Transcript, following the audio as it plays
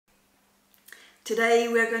Today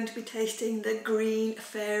we're going to be tasting the Green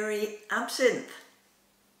Fairy Absinthe.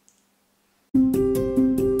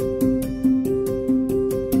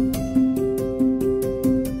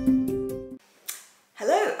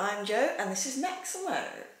 Hello, I'm Jo and this is Maximo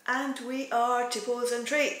and we are Tipples and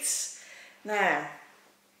Treats. Now,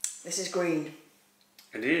 this is green.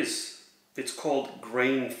 It is. It's called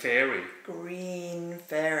Green Fairy. Green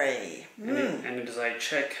Fairy. And it is a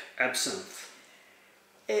Czech absinthe.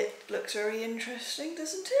 It looks very interesting,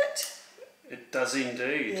 doesn't it? It does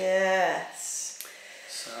indeed. Yes.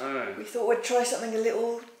 So, we thought we'd try something a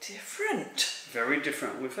little different. Very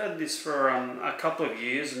different. We've had this for a couple of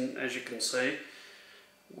years, and as you can see,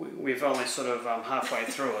 we've only sort of halfway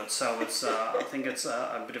through it, so it's I think it's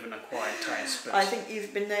a bit of an acquired taste. But I think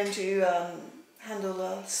you've been known to handle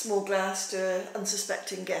a small glass to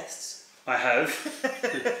unsuspecting guests. I have.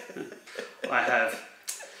 I have.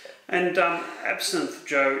 And absinthe,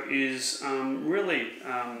 Jo, is really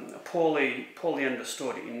poorly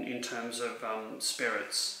understood in terms of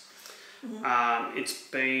spirits. Mm-hmm. It's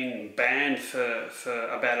been banned for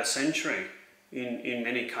about a century in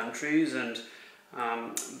many countries, and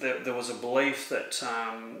there was a belief that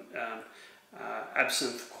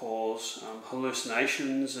absinthe caused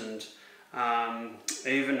hallucinations, and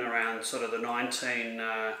even around sort of the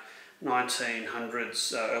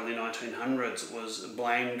 1900s, early 1900s, it was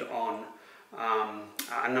blamed on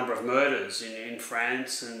a number of murders in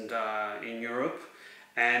France and in Europe,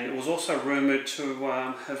 and it was also rumoured to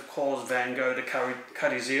have caused Van Gogh to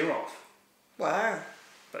cut his ear off. Wow.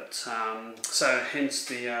 But so hence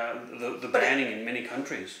the banning in many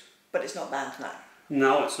countries. But it's not banned now.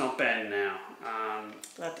 No, it's not banned now.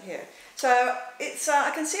 Glad to hear. So it's I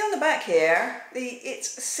can see on the back here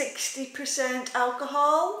it's 60%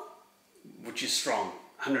 alcohol, which is strong,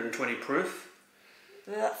 120 proof.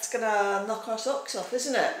 That's gonna knock our socks off,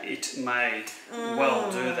 isn't it? It may well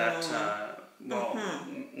do that. Now,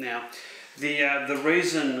 the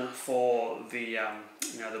reason for the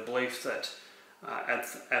the belief that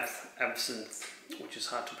absinthe, which is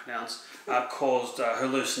hard to pronounce, caused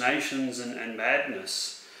hallucinations and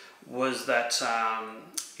madness, was that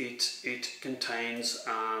it contains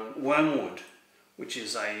wormwood, which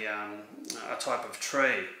is a type of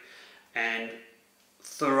tree, and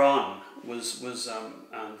theron was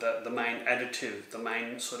the main additive, the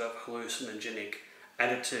main sort of hallucinogenic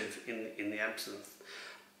additive in the absinthe.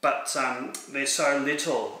 But there's so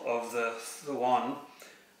little of the theron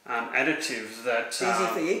additive that... easy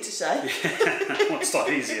for you to say. Well, it's not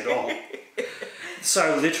easy at all.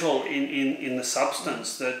 So little in the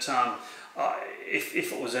substance that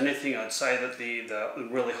if it was anything, I'd say that the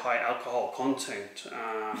really high alcohol content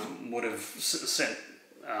would have sent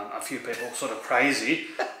a few people sort of crazy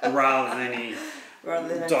rather than any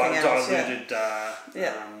diluted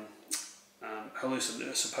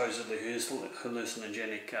supposedly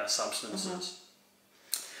hallucinogenic substances.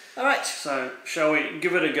 All right. So, shall we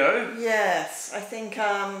give it a go? Yes, I think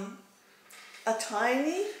a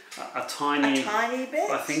tiny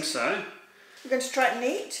bit. I think so. We're going to try it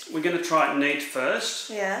neat. We're going to try it neat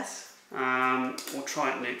first. Yes. We'll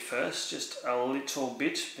try it neat first, just a little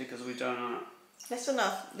bit, because we don't want to... That's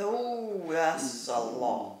enough. Oh, that's a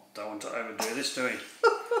lot. Don't want to overdo this, do we?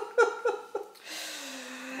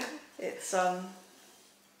 It's a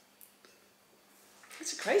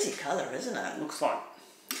crazy colour, isn't it? Looks like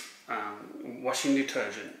washing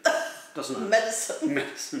detergent, doesn't it? Medicine.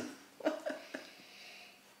 Medicine.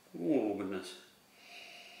 Oh goodness!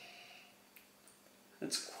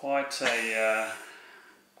 It's quite an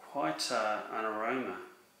aroma.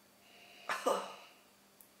 I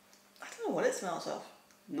don't know what it smells of.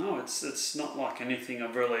 No, it's not like anything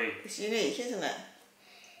I've really... It's unique, isn't it?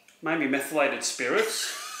 Maybe methylated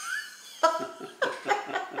spirits.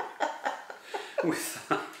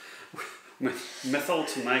 with methyl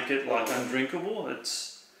to make it like undrinkable. It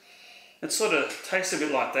sort of tastes a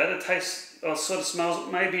bit like that. It tastes, or sort of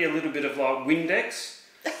smells maybe a little bit of like Windex.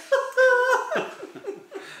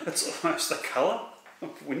 That's almost the colour of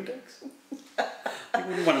Windex. You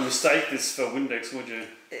wouldn't want to mistake this for Windex, would you?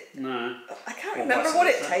 No. I can't remember what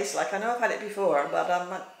it tastes like. I know I've had it before, but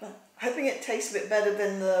I'm hoping it tastes a bit better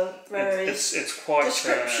than the various it's quite,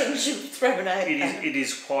 descriptions you've thrown out. It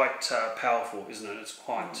is quite powerful, isn't it? It's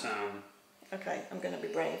quite... Okay, I'm going to be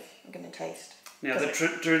brave. I'm going to taste. Now, the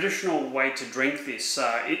traditional way to drink this,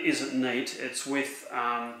 it isn't neat. It's with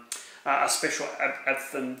a special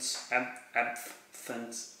absinthe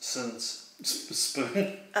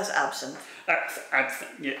spoon. As absinthe.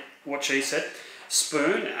 Yeah, what she said.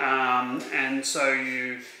 spoon, and so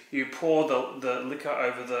you pour the liquor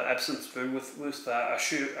over the absinthe spoon with a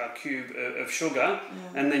cube of sugar,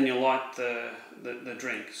 and then you light the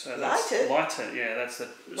drink. So that's light it. Yeah, that's the.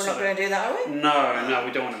 We're not going to do that, are we? No,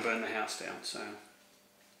 we don't want to burn the house down. So,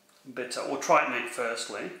 but we'll try it neat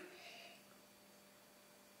firstly.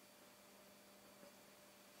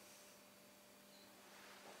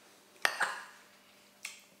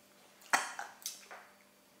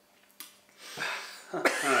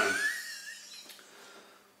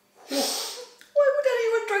 Why would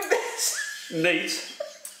anyone drink this? Neat.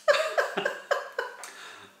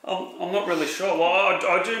 I'm not really sure. Well,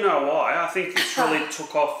 I do know why. I think this really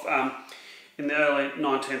took off in the early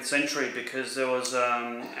 19th century because there was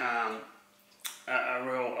a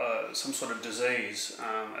real some sort of disease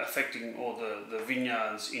affecting all the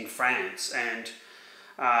vineyards in France, and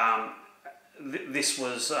this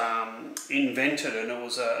was invented, and it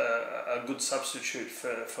was a good substitute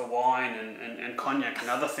for wine and cognac and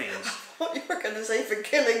other things. I thought you were going to say for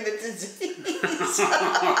killing the disease.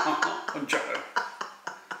 Joe.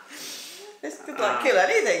 This could kill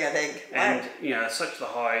anything, I think. And such the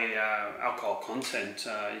high alcohol content,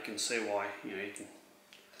 you can see why you can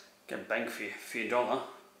get bang for your dollar.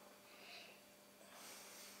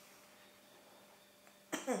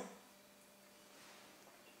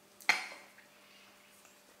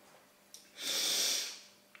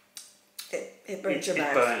 It burns your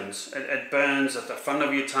mouth. It burns at the front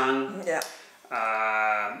of your tongue. Yeah.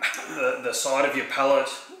 The side of your palate,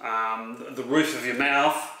 the roof of your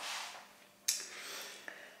mouth.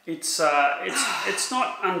 It's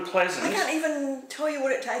not unpleasant. I can't even tell you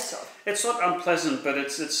what it tastes of. It's not unpleasant, but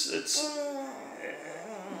it's.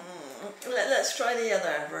 Let's try the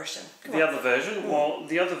other version. The other version? Well,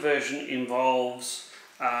 the other version involves.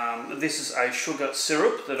 This is a sugar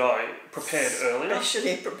syrup that I prepared earlier.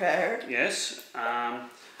 Specially prepared. Yes.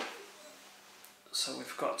 So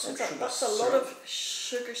we've got some sugar syrup. That's a lot of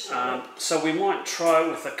sugar syrup. So we might try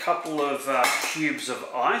with a couple of cubes of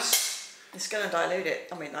ice. It's going to dilute it.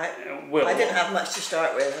 I mean, I didn't have much to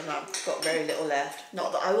start with, and I've got very little left.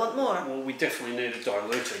 Not that I want more. Well, we definitely need it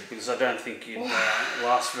diluted because I don't think you'd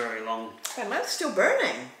last very long. My mouth's still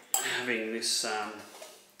burning. Having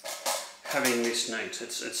this neat.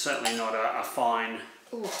 It's certainly not a fine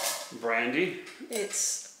brandy.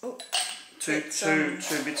 It's two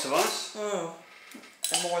bits of ice. The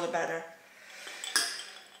more the better.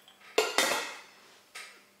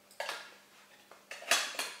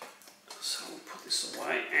 So we'll put this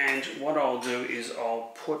away, and what I'll do is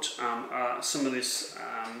I'll put some of this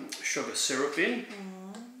sugar syrup in.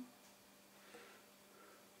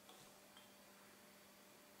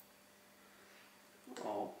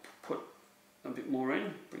 I'll put a bit more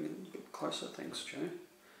in, bring it a bit closer, thanks Joe.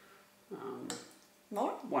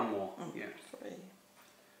 More? One more, yeah. 3.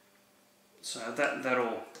 So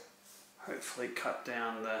that'll hopefully cut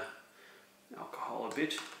down the alcohol a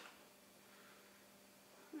bit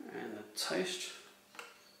and the taste,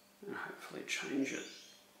 and hopefully change it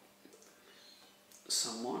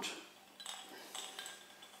somewhat.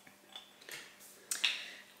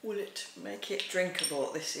 Will it make it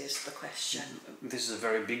drinkable? This is the question. This is a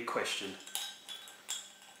very big question.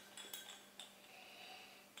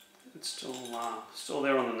 It's still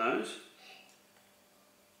there on the nose.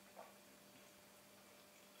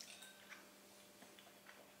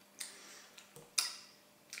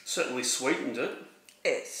 Certainly sweetened it.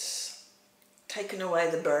 It's taken away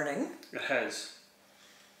the burning. It has.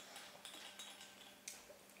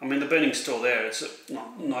 I mean, the burning's still there. It's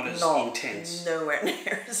not as intense. Nowhere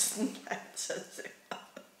near as intense as it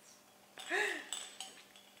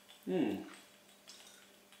was.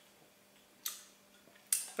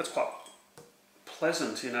 That's quite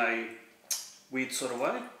pleasant in a weird sort of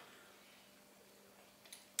way.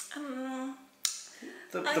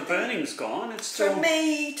 The burning's gone. It's still. For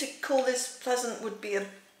me to call this pleasant would be a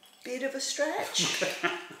bit of a stretch.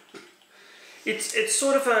 It's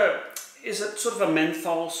sort of a. Is it sort of a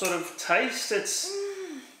menthol sort of taste? It's.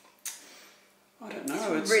 I don't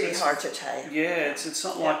know. It's really hard to tell. Yeah, it's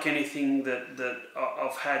not like anything that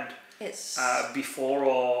I've had before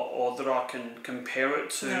or that I can compare it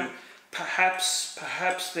to. No. Perhaps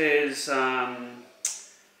there's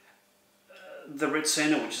the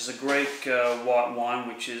Retsina, which is a Greek white wine,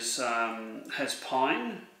 which is has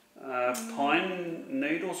pine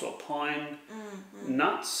needles or pine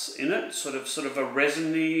nuts in it, sort of a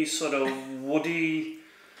resiny, sort of woody,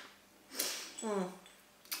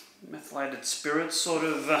 methylated spirit sort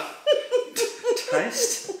of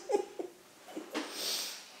taste.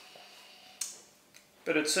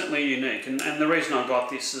 But it's certainly unique, and the reason I got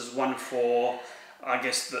this is one for, I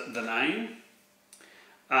guess, the name.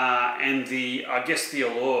 and I guess the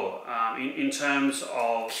allure in terms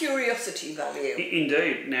of curiosity value.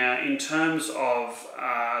 Indeed. Now, in terms of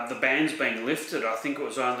the bans being lifted, I think it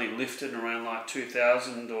was only lifted around like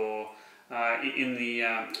 2000 or in the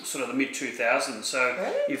sort of the mid 2000s. So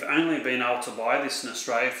really? you've only been able to buy this in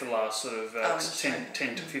Australia for the last sort of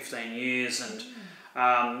 10 to 15 years, and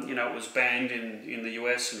you know, it was banned in the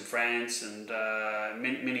US and France and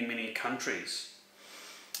many countries.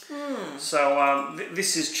 So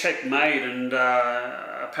this is Czech made, and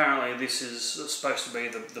apparently this is supposed to be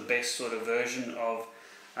the best sort of version of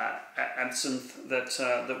absinthe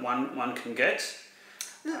that one can get.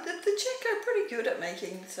 The Czech are pretty good at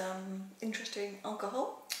making some interesting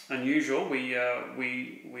alcohol. Unusual. We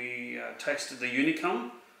tasted the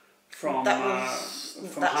Unicum from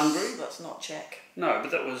Hungary. That's not Czech. No,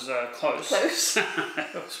 but that was close. Close.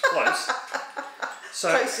 It was close. So,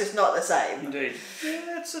 close is not the same. Indeed.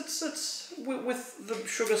 Yeah, it's with the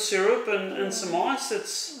sugar syrup and some ice.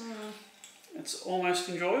 It's almost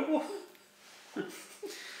enjoyable.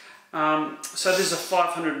 So there's a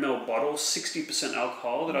 500ml bottle, 60%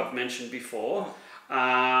 alcohol that I've mentioned before,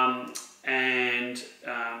 and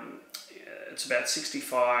it's about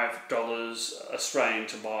 $65 Australian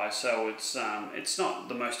to buy. So it's not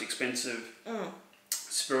the most expensive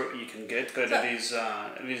spirit you can get, but it is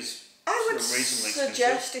I would reasonably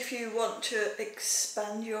suggest if you want to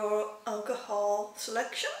expand your alcohol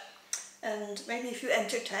selection, and maybe if you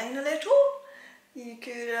entertain a little, you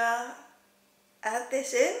could add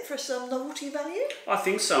this in for some novelty value. I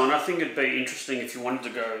think so, and I think it'd be interesting if you wanted to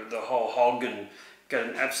go the whole hog and get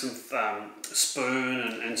an absinthe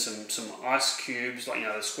spoon and some ice cubes, like, you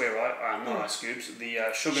know, the square not ice cubes,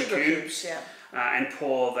 the sugar cubes, yeah. And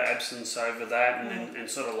pour the absinthe over that and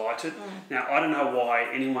sort of light it. Now, I don't know why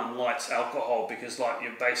anyone lights alcohol, because like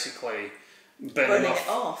you're basically burning it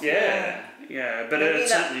off. Yeah, but maybe it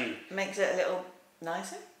certainly makes it a little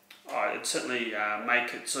nicer. It'd certainly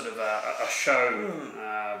make it sort of a show,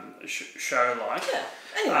 show-like. Yeah.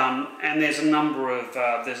 Anyway. And there's a number of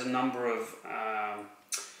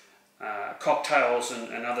cocktails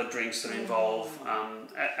and other drinks that involve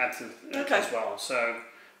absinthe as well. So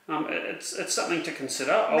it's something to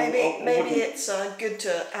consider. Maybe it's good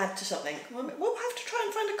to add to something. We'll have to try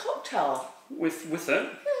and find a cocktail with it.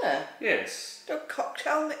 Yeah. Yes. Do a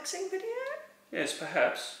cocktail mixing video. Yes,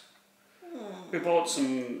 perhaps. We bought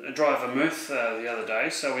some dry vermouth the other day,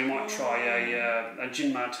 so we might try a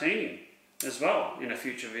gin martini as well in a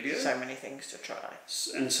future video. So many things to try.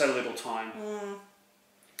 And so little time.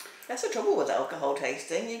 That's the trouble with alcohol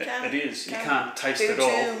tasting. You can't. It is. You can't taste it do all.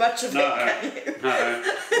 too much of it, can you? No.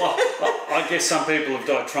 Well, I guess some people have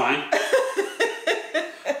died trying.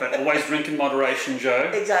 But always drink in moderation,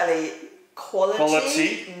 Joe. Exactly.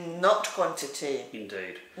 Quality, not quantity.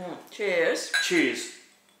 Indeed. Cheers. Cheers.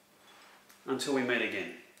 Until we meet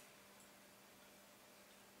again.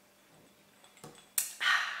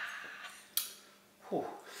 Whew.